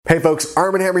Hey folks,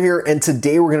 Arm & Hammer here, and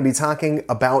today we're going to be talking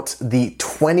about the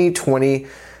 2020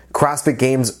 CrossFit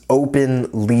Games Open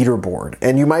leaderboard.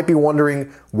 And you might be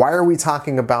wondering, why are we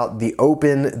talking about the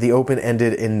Open? The Open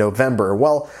ended in November.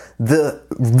 Well, the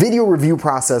video review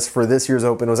process for this year's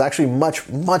Open was actually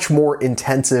much more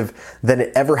intensive than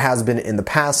it ever has been in the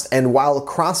past. And while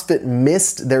CrossFit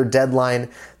missed their deadline,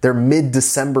 their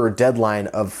mid-December deadline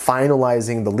of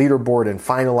finalizing the leaderboard and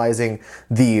finalizing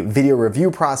the video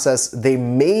review process, they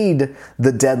made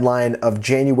the deadline of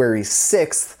January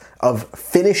 6th of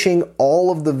finishing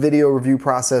all of the video review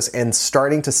process and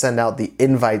starting to send out the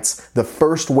invites, the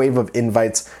first wave of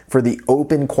invites for the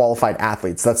Open qualified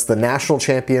athletes. That's the national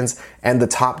champions and the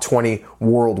top 20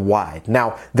 worldwide.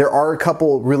 Now, there are a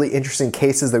couple really interesting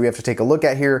cases that we have to take a look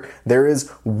at here. There is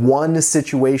one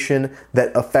situation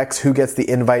that affects who gets the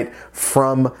invite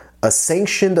from a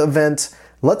sanctioned event.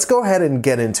 Let's go ahead and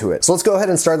get into it. So let's go ahead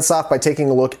and start this off by taking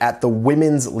a look at the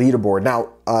women's leaderboard.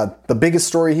 Now, the biggest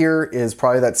story here is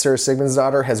probably that Sara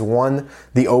Sigmundsdottir has won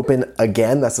the Open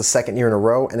again. That's the second year in a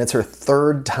row, and it's her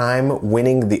third time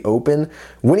winning the Open.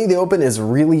 Winning the Open is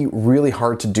really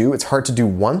hard to do. It's hard to do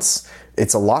once.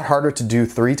 It's a lot harder to do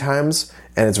 3 times,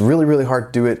 and it's really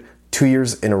hard to do it 2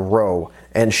 years in a row.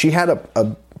 And she had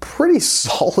a pretty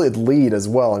solid lead as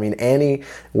well. I mean, Annie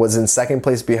was in second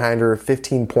place behind her,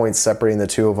 15 points separating the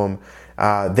two of them.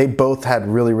 They both had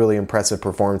really impressive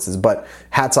performances, but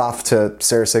hats off to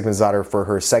Sara Sigmundsdottir for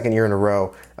her second year in a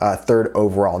row, third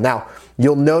overall. Now,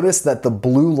 you'll notice that the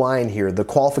blue line here, the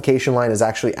qualification line, is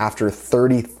actually after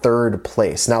 33rd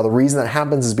place. Now, the reason that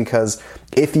happens is because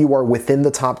if you are within the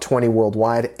top 20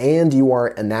 worldwide and you are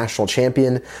a national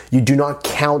champion, you do not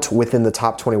count within the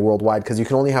top 20 worldwide because you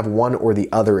can only have one or the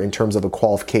other in terms of a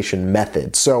qualification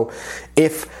method. So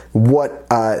if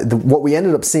what we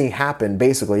ended up seeing happen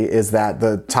basically is that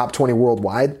the top 20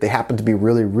 worldwide, they happen to be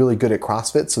really good at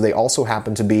CrossFit, so they also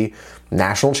happen to be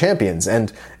national champions.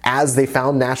 And as they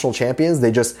found national champions,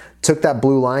 they just took that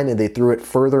blue line and they threw it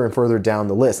further and further down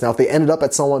the list. Now, if they ended up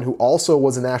at someone who also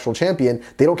was a national champion,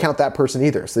 they don't count that person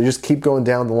either. So they just keep going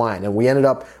down the line. And we ended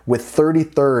up with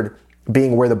 33rd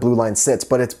being where the blue line sits,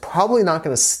 but it's probably not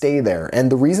going to stay there.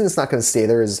 And the reason it's not going to stay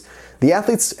there is the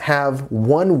athletes have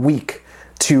 1 week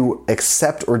to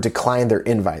accept or decline their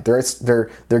invite. They're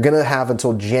going to have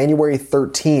until January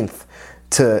 13th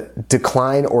to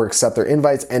decline or accept their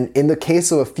invites. And in the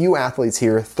case of a few athletes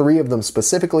here, 3 of them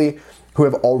specifically, who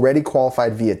have already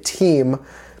qualified via team,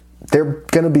 they're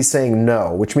going to be saying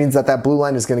no, which means that blue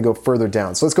line is going to go further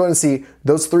down. So let's go ahead and see.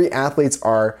 Those 3 athletes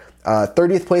are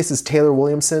 30th place is Taylor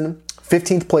Williamson,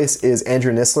 15th place is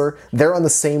Andrea Nisler. They're on the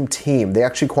same team. They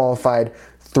actually qualified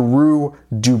through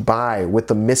Dubai with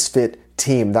the Misfit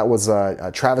team. That was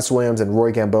Travis Williams and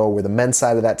Roy Gamboa were the men's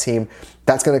side of that team.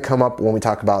 That's going to come up when we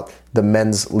talk about the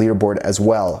men's leaderboard as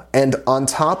well. And on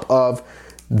top of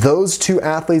those 2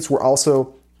 athletes were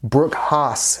also Brooke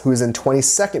Haas, who is in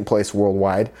 22nd place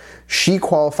worldwide. She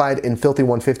qualified in Filthy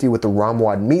 150 with the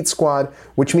Ramwad Meat Squad,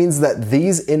 which means that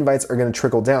these invites are going to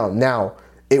trickle down. Now,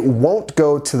 it won't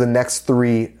go to the next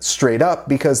 3 straight up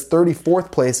because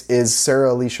 34th place is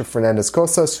Sarah Alicia Fernandez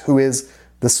Costas, who is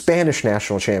the Spanish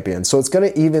national champion. So it's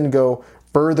going to even go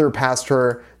further past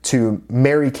her to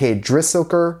Mary Kay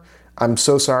Drissilker. I'm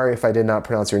so sorry if I did not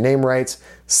pronounce your name right.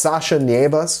 Sasha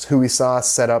Nievas, who we saw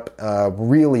set up a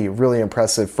really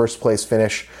impressive first place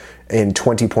finish in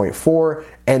 20.4,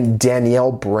 and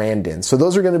Danielle Brandon. So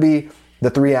those are going to be the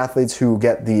 3 athletes who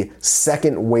get the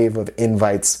second wave of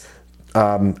invites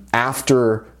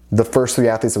after the first 3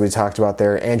 athletes that we talked about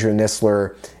there, Andrea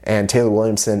Nisler and Taylor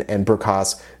Williamson and Brooke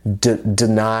Haas,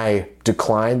 deny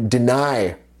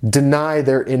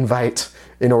their invite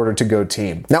in order to go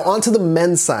team. Now onto the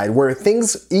men's side, where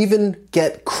things even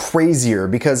get crazier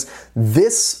because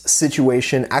this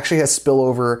situation actually has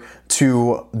spillover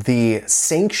to the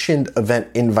sanctioned event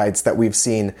invites that we've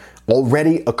seen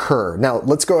already occur. Now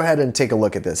let's go ahead and take a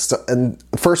look at this. So, in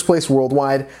first place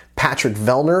worldwide, Patrick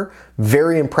Vellner,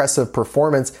 very impressive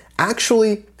performance.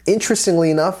 Actually,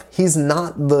 interestingly enough, he's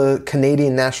not the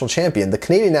Canadian national champion. The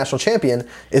Canadian national champion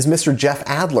is Mr. Jeff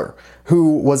Adler,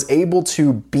 who was able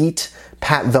to beat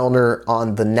Pat Vellner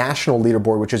on the national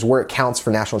leaderboard, which is where it counts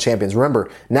for national champions. Remember,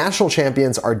 national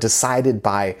champions are decided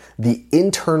by the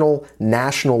internal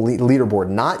national leaderboard,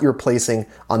 not your placing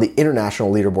on the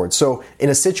international leaderboard. So in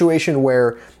a situation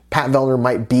where Pat Vellner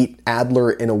might beat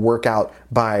Adler in a workout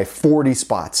by 40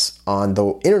 spots on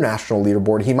the international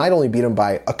leaderboard, he might only beat him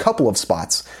by a couple of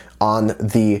spots on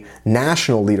the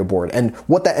national leaderboard. And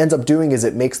what that ends up doing is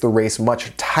it makes the race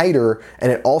much tighter,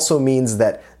 and it also means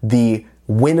that the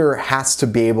winner has to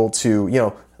be able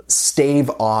to, stave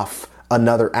off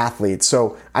another athlete.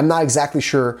 So I'm not exactly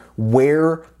sure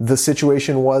where the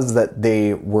situation was that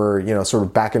they were, sort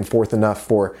of back and forth enough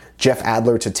for Jeff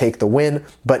Adler to take the win,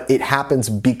 but it happens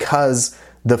because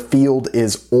the field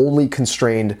is only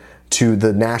constrained to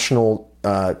the national,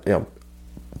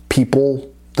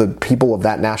 people, the people of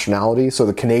that nationality, so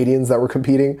the Canadians that were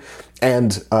competing,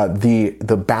 and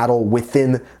the battle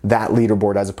within that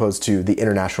leaderboard as opposed to the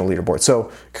international leaderboard.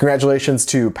 So congratulations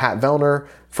to Pat Vellner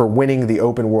for winning the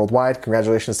Open worldwide.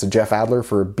 Congratulations to Jeff Adler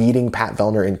for beating Pat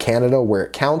Vellner in Canada where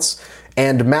it counts.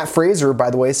 And Matt Fraser, by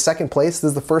the way, second place. This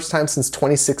is the first time since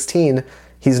 2016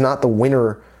 he's not the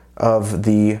winner of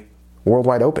the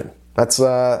Worldwide Open. That's,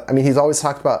 he's always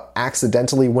talked about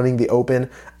accidentally winning the Open.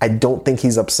 I don't think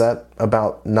he's upset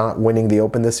about not winning the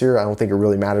Open this year. I don't think it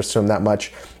really matters to him that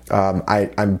much.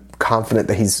 I'm confident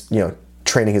that he's,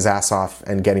 training his ass off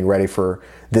and getting ready for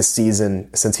this season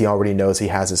since he already knows he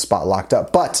has his spot locked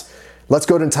up. But let's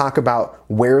go ahead and talk about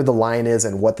where the line is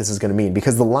and what this is going to mean.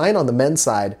 Because the line on the men's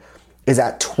side is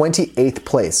at 28th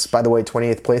place. By the way,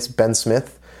 28th place, Ben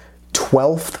Smith,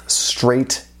 12th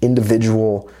straight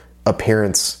individual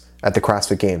appearance at the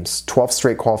CrossFit Games, 12th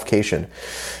straight qualification.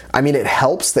 It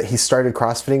helps that he started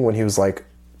CrossFitting when he was like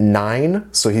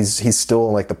 9, so he's still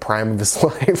in like the prime of his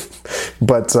life.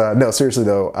 But no, seriously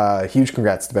though, huge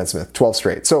congrats to Ben Smith, 12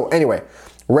 straight. So anyway,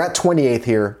 we're at 28th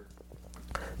here.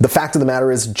 The fact of the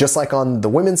matter is, just like on the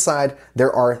women's side,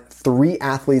 there are 3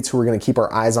 athletes who we're going to keep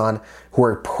our eyes on, who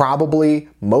are probably,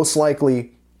 most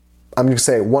likely, I'm going to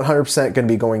say 100% going to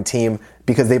be going team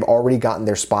because they've already gotten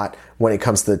their spot when it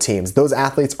comes to the teams. Those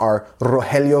athletes are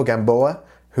Rogelio Gamboa,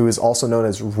 who is also known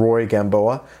as Roy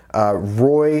Gamboa.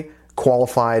 Roy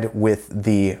qualified with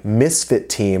the Misfit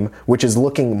team, which is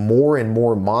looking more and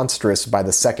more monstrous by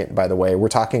the second, by the way. We're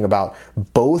talking about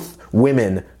both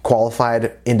women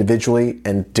qualified individually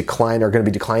and are going to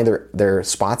be declining their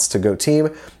spots to go team.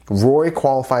 Roy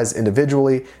qualifies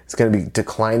individually, is going to be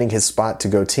declining his spot to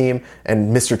go team.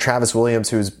 And Mr. Travis Williams,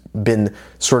 who's been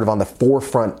sort of on the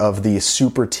forefront of the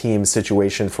super team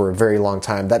situation for a very long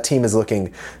time, that team is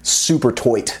looking super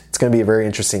tight. It's going to be a very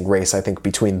interesting race, I think,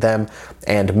 between them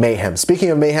and Mayhem. Speaking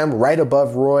of Mayhem, right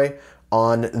above Roy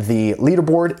on the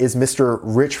leaderboard is Mr.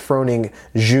 Rich Froning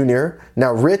Jr.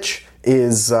 Now, Rich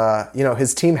is,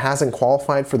 his team hasn't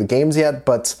qualified for the games yet,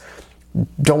 but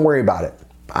don't worry about it.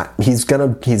 He's gonna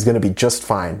be just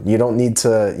fine. You don't need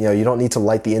to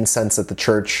light the incense at the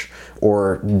church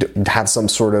or have some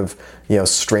sort of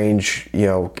strange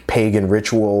pagan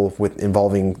ritual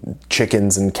involving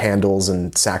chickens and candles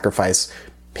and sacrifice.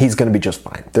 He's going to be just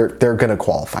fine. They're going to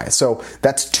qualify. So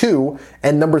that's 2.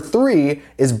 And number 3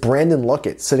 is Brandon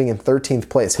Luckett, sitting in 13th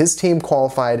place. His team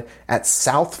qualified at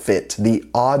Southfit. The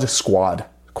Odd Squad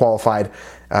qualified.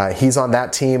 He's on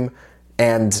that team,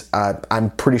 and I'm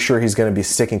pretty sure he's going to be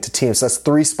sticking to teams. So that's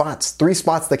 3 spots. 3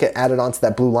 spots that get added onto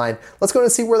that blue line. Let's go and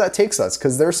see where that takes us,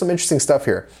 because there's some interesting stuff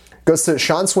here. Goes to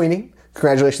Sean Sweeney.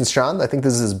 Congratulations, Sean. I think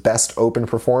this is his best open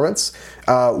performance.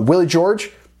 Willie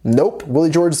George. Nope.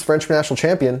 Willie George is the French national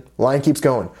champion. Line keeps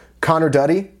going. Connor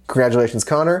Duddy. Congratulations,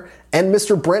 Connor. And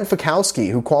Mr. Brent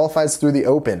Fikowski, who qualifies through the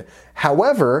Open.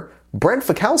 However, Brent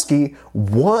Fikowski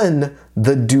won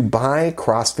the Dubai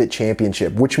CrossFit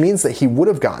Championship, which means that he would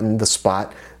have gotten the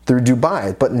spot through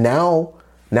Dubai. But now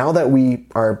that we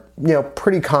are,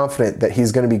 pretty confident that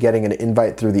he's going to be getting an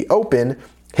invite through the Open,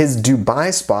 his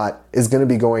Dubai spot is going to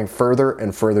be going further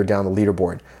and further down the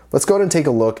leaderboard. Let's go ahead and take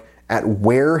a look at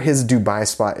where his Dubai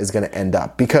spot is going to end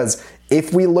up. Because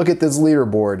if we look at this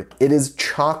leaderboard, it is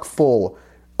chock full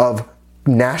of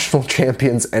national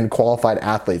champions and qualified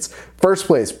athletes. First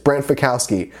place, Brent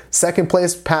Fikowski. Second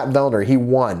place, Pat Vellner. He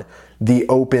won the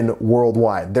Open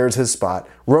worldwide. There's his spot.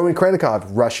 Roman Krenikov,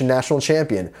 Russian national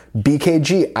champion.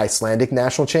 BKG, Icelandic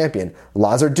national champion.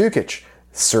 Lazar Dukic,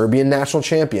 Serbian national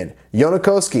champion.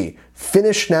 Jonakoski,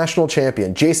 Finnish national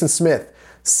champion. Jason Smith,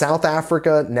 South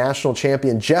Africa national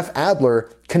champion. Jeff Adler,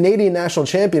 Canadian national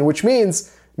champion, which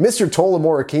means Mr. Tola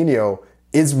Morakinyo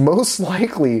is most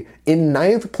likely in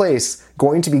 9th place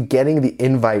going to be getting the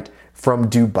invite from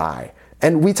Dubai.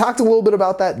 And we talked a little bit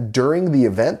about that during the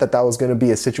event, that was going to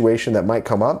be a situation that might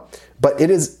come up. But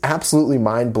it is absolutely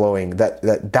mind-blowing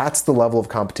that's the level of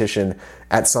competition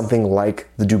at something like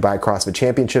the Dubai CrossFit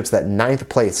Championships, that 9th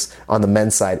place on the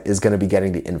men's side is going to be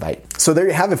getting the invite. So there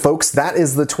you have it, folks. That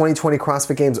is the 2020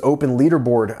 CrossFit Games Open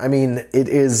leaderboard. It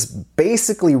is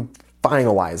basically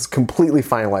finalized, completely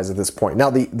finalized at this point.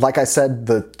 Now, like I said,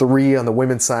 the 3 on the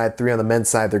women's side, 3 on the men's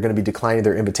side, they're going to be declining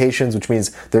their invitations, which means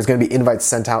there's going to be invites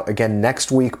sent out again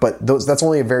next week. But that's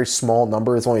only a very small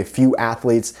number. It's only a few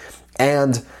athletes.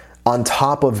 And On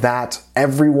top of that,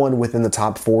 everyone within the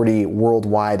top 40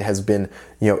 worldwide has been,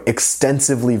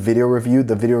 extensively video reviewed.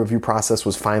 The video review process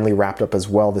was finally wrapped up as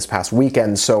well this past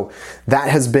weekend. So that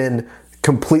has been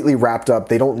completely wrapped up.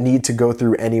 They don't need to go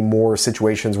through any more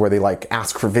situations where they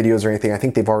ask for videos or anything. I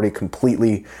think they've already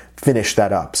completely finished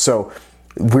that up. So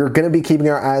we're going to be keeping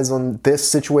our eyes on this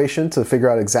situation to figure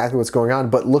out exactly what's going on.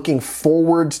 But looking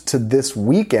forward to this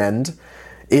weekend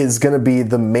is going to be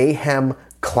the Mayhem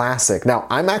Classic. Now,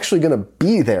 I'm actually going to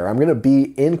be there. I'm going to be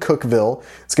in Cookeville.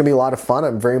 It's going to be a lot of fun.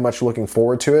 I'm very much looking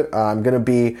forward to it. I'm going to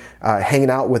be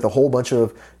hanging out with a whole bunch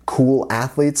of cool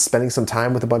athletes, spending some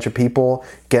time with a bunch of people,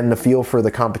 getting a feel for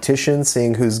the competition,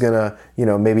 seeing who's going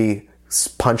to, maybe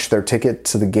punch their ticket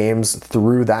to the games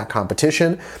through that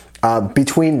competition.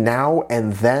 Between now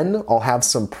and then, I'll have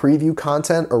some preview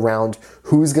content around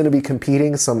who's going to be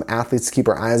competing, some athletes to keep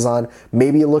our eyes on,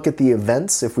 maybe a look at the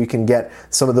events if we can get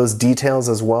some of those details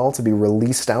as well to be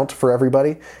released out for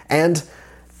everybody. And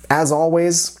as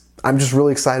always, I'm just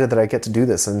really excited that I get to do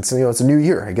this, and it's a new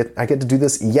year. I get to do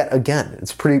this yet again.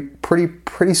 It's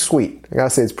pretty sweet. I gotta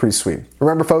say, it's pretty sweet.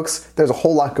 Remember, folks, there's a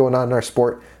whole lot going on in our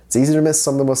sport. It's easy to miss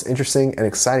some of the most interesting and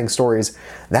exciting stories.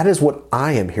 That is what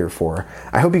I am here for.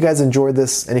 I hope you guys enjoyed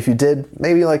this, and if you did,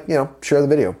 maybe share the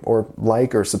video, or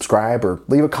or subscribe, or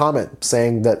leave a comment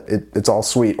saying that it's all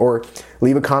sweet, or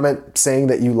leave a comment saying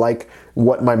that you like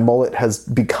what my mullet has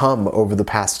become over the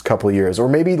past couple of years, or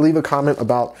maybe leave a comment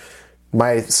about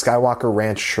my Skywalker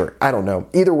Ranch shirt. I don't know.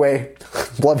 Either way,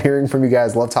 love hearing from you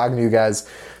guys, love talking to you guys.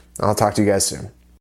 I'll talk to you guys soon.